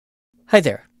Hi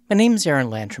there, my name is Aaron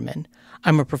Lanterman.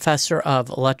 I'm a professor of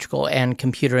electrical and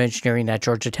computer engineering at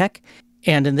Georgia Tech,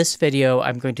 and in this video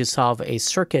I'm going to solve a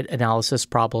circuit analysis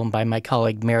problem by my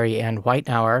colleague Mary Ann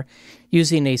Whitenauer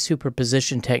using a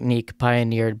superposition technique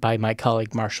pioneered by my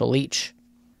colleague Marshall Leach.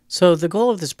 So the goal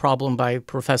of this problem by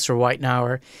Professor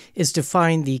Whitenauer is to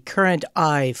find the current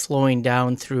I flowing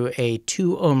down through a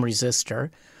 2 ohm resistor.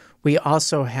 We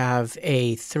also have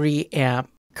a 3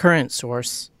 amp current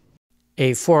source,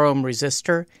 a 4 ohm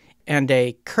resistor, and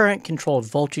a current-controlled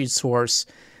voltage source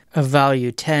of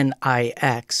value 10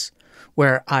 Ix,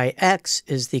 where Ix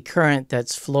is the current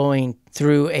that's flowing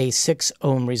through a 6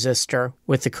 ohm resistor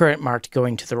with the current marked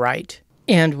going to the right.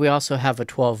 And we also have a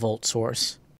 12-volt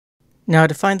source. Now,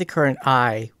 to find the current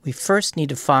I, we first need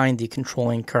to find the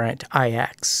controlling current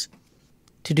Ix.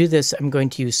 To do this, I'm going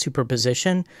to use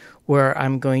superposition, where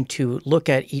I'm going to look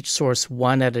at each source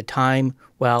one at a time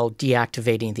while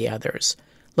deactivating the others.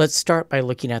 Let's start by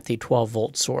looking at the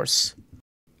 12-volt source.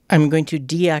 I'm going to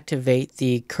deactivate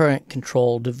the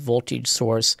current-controlled voltage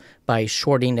source by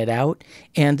shorting it out,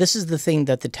 and this is the thing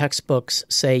that the textbooks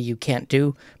say you can't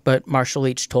do, but Marshall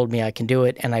Leach told me I can do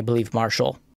it, and I believe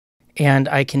Marshall. And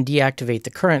I can deactivate the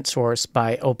current source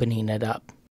by opening it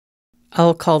up.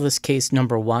 I'll call this case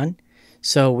number 1.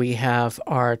 So we have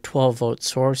our 12-volt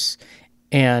source,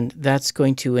 and that's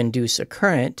going to induce a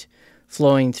current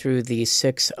flowing through the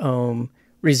 6 ohm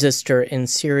resistor in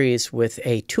series with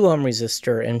a 2 ohm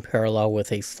resistor in parallel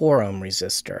with a 4 ohm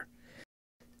resistor.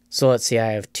 So let's see,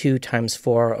 I have 2 times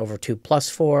 4 over 2 plus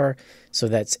 4, so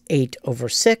that's 8 over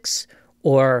 6,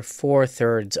 or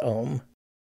 4/3 ohm.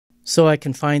 So I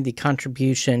can find the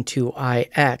contribution to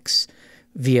Ix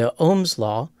via Ohm's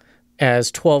law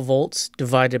as 12 volts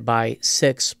divided by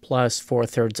 6 plus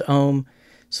 4/3 ohm.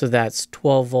 So that's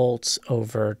 12 volts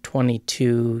over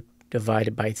 22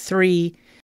 divided by 3.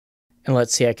 And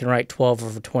let's see, I can write 12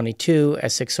 over 22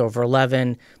 as 6 over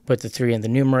 11, put the 3 in the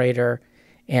numerator,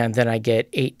 and then I get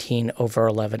 18 over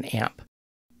 11 amp.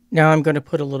 Now I'm going to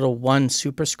put a little 1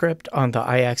 superscript on the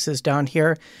Ix's down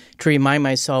here to remind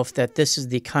myself that this is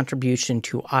the contribution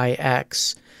to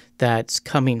Ix that's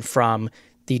coming from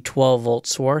the 12-volt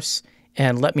source,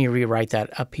 and let me rewrite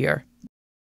that up here.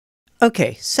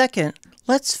 Okay, second,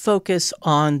 let's focus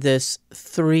on this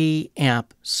 3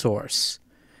 amp source.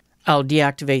 I'll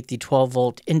deactivate the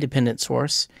 12-volt independent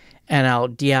source, and I'll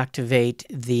deactivate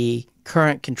the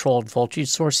current-controlled voltage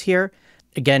source here.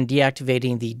 Again,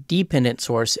 deactivating the dependent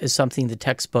source is something the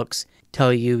textbooks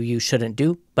tell you shouldn't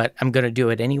do, but I'm going to do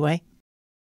it anyway.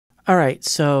 All right,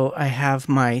 so I have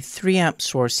my 3 amp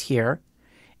source here,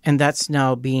 and that's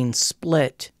now being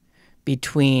split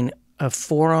between a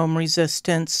 4 ohm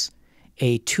resistance,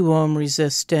 a 2 ohm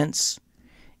resistance,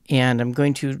 and I'm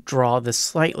going to draw this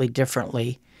slightly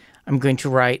differently. I'm going to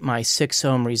write my 6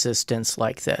 ohm resistance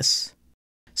like this.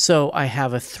 So I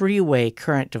have a 3-way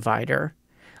current divider.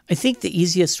 I think the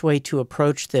easiest way to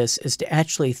approach this is to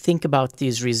actually think about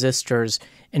these resistors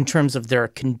in terms of their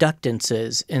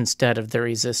conductances instead of their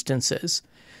resistances.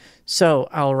 So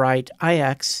I'll write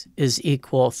Ix is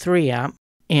equal 3 amp,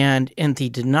 and in the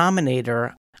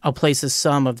denominator, I'll place a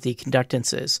sum of the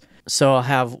conductances. So I'll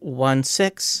have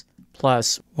 1/6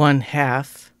 plus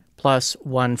 1/2 plus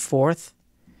 1/4,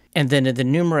 and then in the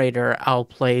numerator, I'll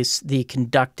place the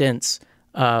conductance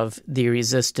of the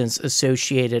resistance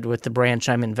associated with the branch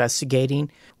I'm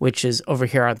investigating, which is over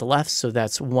here on the left, so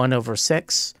that's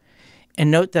 1/6.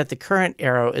 And note that the current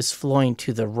arrow is flowing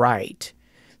to the right,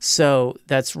 so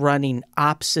that's running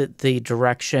opposite the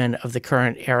direction of the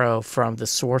current arrow from the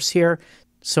source here,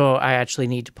 so I actually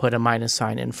need to put a minus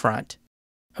sign in front.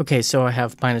 Okay, so I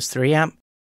have minus 3 amp,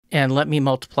 and let me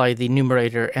multiply the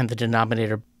numerator and the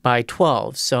denominator by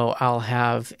 12, so I'll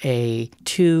have a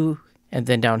 2, and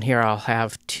then down here I'll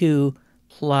have 2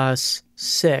 plus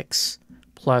 6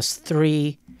 plus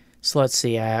 3. So let's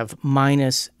see, I have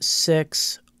minus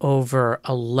 6 over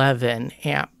 11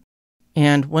 amp.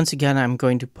 And once again, I'm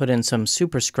going to put in some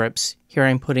superscripts. Here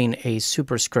I'm putting a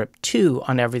superscript 2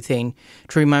 on everything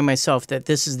to remind myself that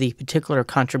this is the particular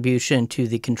contribution to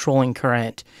the controlling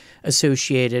current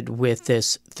associated with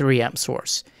this 3 amp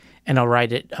source. And I'll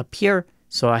write it up here.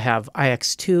 So I have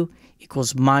Ix2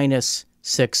 equals minus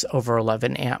 6 over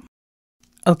 11 amp.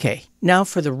 Okay, now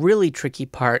for the really tricky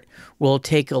part, we'll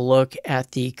take a look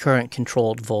at the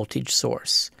current-controlled voltage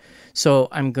source. So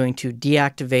I'm going to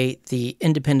deactivate the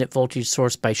independent voltage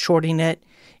source by shorting it,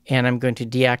 and I'm going to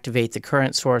deactivate the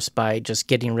current source by just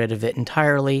getting rid of it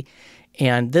entirely.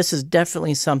 And this is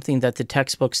definitely something that the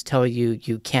textbooks tell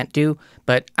you can't do,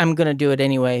 but I'm going to do it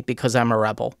anyway because I'm a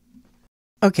rebel.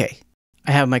 Okay,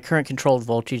 I have my current-controlled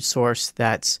voltage source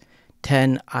that's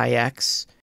 10 Ix,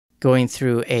 going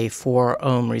through a 4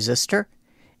 ohm resistor.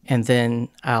 And then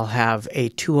I'll have a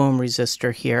 2 ohm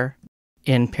resistor here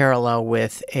in parallel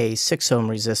with a 6 ohm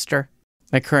resistor.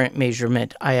 My current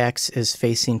measurement Ix is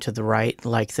facing to the right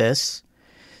like this.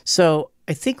 So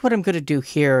I think what I'm going to do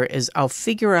here is I'll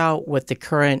figure out what the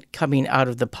current coming out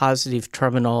of the positive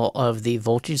terminal of the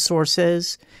voltage source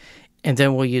is, and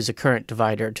then we'll use a current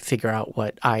divider to figure out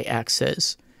what Ix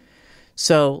is.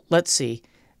 So let's see.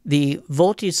 The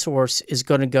voltage source is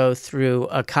going to go through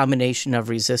a combination of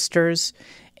resistors,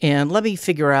 and let me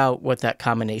figure out what that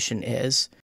combination is.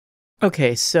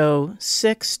 Okay, so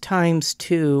 6 times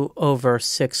 2 over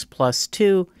 6 plus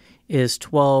 2 is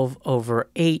 12 over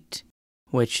 8,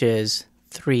 which is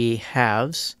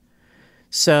 3/2.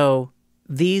 So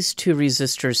these two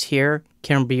resistors here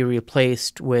can be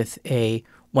replaced with a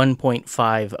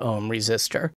 1.5 ohm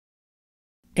resistor.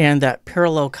 And that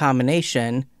parallel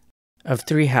combination of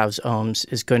 3/2 ohms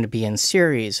is going to be in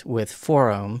series with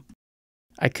 4 ohm.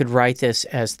 I could write this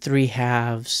as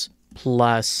 3/2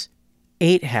 plus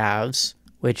 8/2,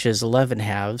 which is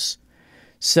 11/2.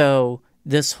 So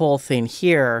this whole thing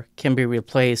here can be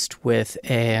replaced with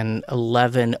an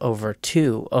 11 over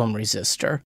 2 ohm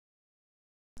resistor.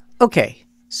 Okay,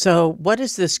 so what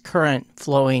is this current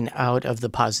flowing out of the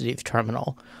positive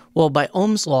terminal? Well, by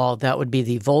Ohm's law, that would be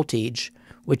the voltage,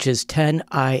 which is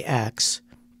 10Ix,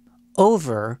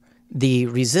 over the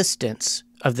resistance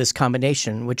of this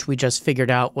combination, which we just figured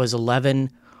out was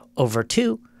 11 over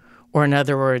 2, or in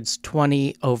other words,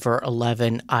 20 over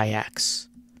 11 Ix.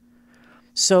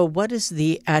 So what is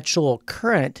the actual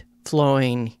current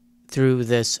flowing through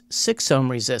this 6 ohm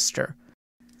resistor?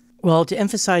 Well, to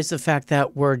emphasize the fact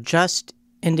that we're just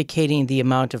indicating the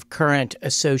amount of current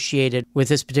associated with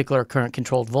this particular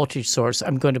current-controlled voltage source,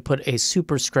 I'm going to put a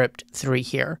superscript 3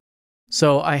 here.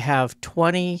 So I have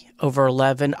 20 over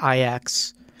 11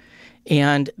 Ix,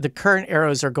 and the current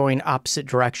arrows are going opposite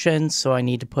directions, so I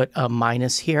need to put a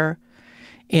minus here.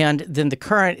 And then the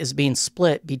current is being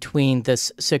split between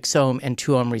this 6 ohm and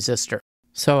 2 ohm resistor.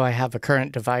 So I have a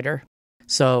current divider.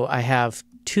 So I have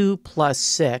 2 plus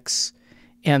 6,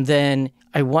 and then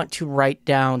I want to write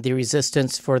down the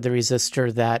resistance for the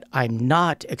resistor that I'm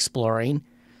not exploring.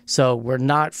 So we're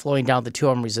not flowing down the 2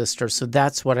 ohm resistor, so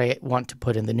that's what I want to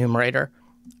put in the numerator.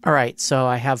 All right, so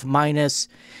I have minus,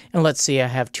 and let's see, I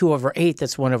have 2 over 8,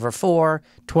 that's 1 over 4.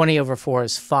 20 over 4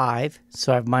 is 5,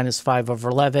 so I have minus 5 over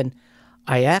 11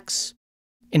 Ix.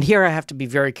 And here I have to be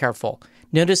very careful.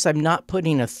 Notice I'm not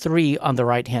putting a 3 on the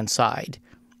right-hand side,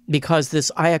 because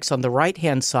this Ix on the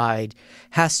right-hand side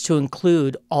has to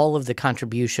include all of the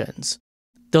contributions.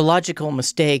 The logical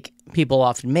mistake people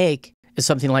often make is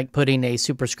something like putting a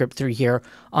superscript 3 here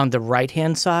on the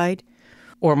right-hand side,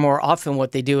 or more often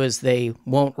what they do is they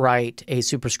won't write a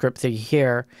superscript 3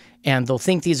 here, and they'll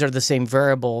think these are the same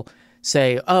variable,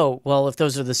 say, oh, well, if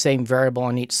those are the same variable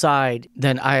on each side,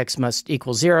 then Ix must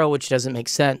equal 0, which doesn't make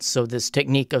sense, so this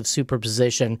technique of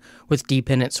superposition with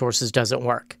dependent sources doesn't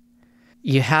work.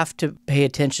 You have to pay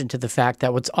attention to the fact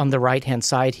that what's on the right-hand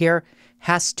side here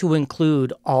has to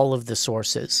include all of the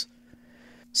sources.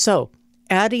 So,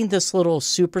 adding this little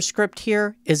superscript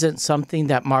here isn't something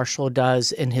that Marshall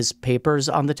does in his papers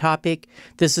on the topic.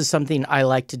 This is something I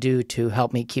like to do to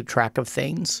help me keep track of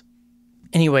things.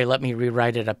 Anyway, let me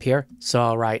rewrite it up here. So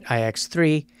I'll write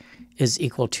Ix3 is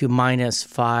equal to minus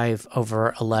 5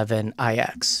 over 11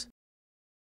 Ix.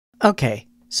 Okay,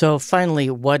 so finally,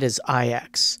 what is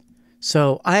Ix?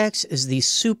 So Ix is the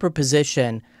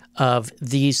superposition of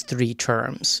these 3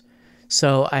 terms.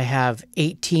 So I have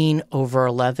 18 over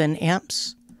 11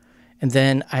 amps, and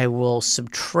then I will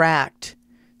subtract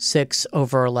 6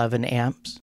 over 11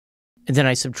 amps, and then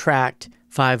I subtract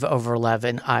 5 over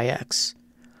 11 Ix.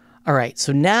 All right,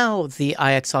 so now the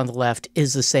Ix on the left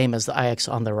is the same as the Ix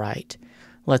on the right.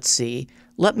 Let's see.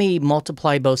 Let me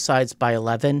multiply both sides by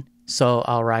 11. So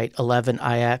I'll write 11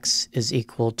 Ix is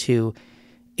equal to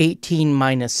 18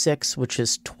 minus 6, which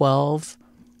is 12,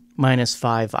 minus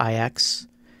 5 Ix.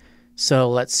 So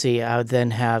let's see, I would then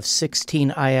have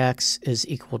 16 Ix is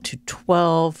equal to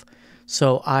 12.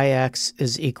 So Ix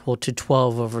is equal to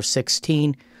 12 over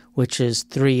 16, which is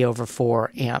 3 over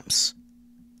 4 amps.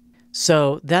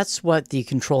 So that's what the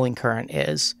controlling current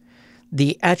is.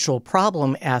 The actual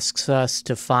problem asks us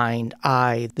to find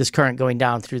I, this current going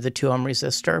down through the 2 ohm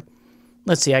resistor.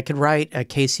 Let's see, I could write a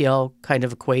KCL kind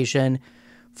of equation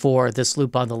for this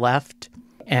loop on the left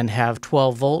and have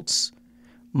 12 volts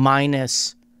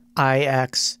minus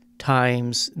Ix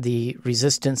times the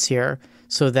resistance here.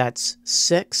 So that's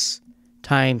 6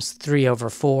 times 3 over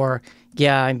 4.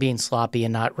 Yeah, I'm being sloppy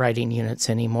and not writing units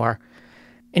anymore.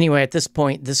 Anyway, at this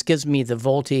point, this gives me the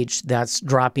voltage that's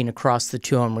dropping across the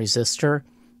 2 ohm resistor.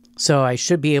 So I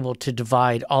should be able to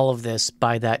divide all of this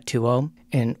by that 2 ohm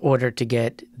in order to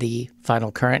get the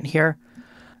final current here.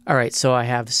 All right, so I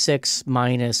have 6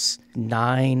 minus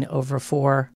 9 over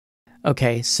 4.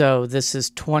 Okay, so this is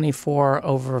 24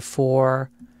 over 4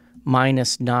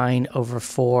 minus 9 over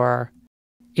 4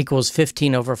 equals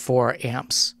 15 over 4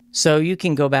 amps. So you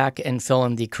can go back and fill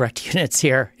in the correct units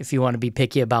here if you want to be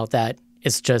picky about that.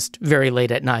 It's just very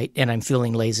late at night and I'm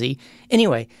feeling lazy.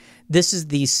 Anyway, this is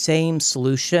the same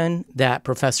solution that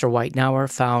Professor Whitenauer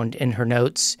found in her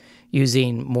notes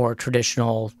using more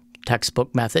traditional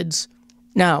textbook methods.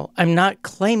 Now, I'm not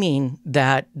claiming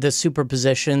that the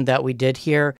superposition that we did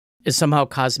here is somehow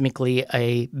cosmically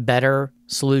a better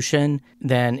solution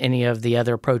than any of the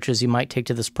other approaches you might take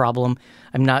to this problem.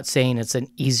 I'm not saying it's an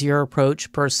easier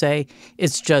approach per se.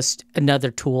 It's just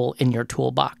another tool in your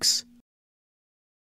toolbox.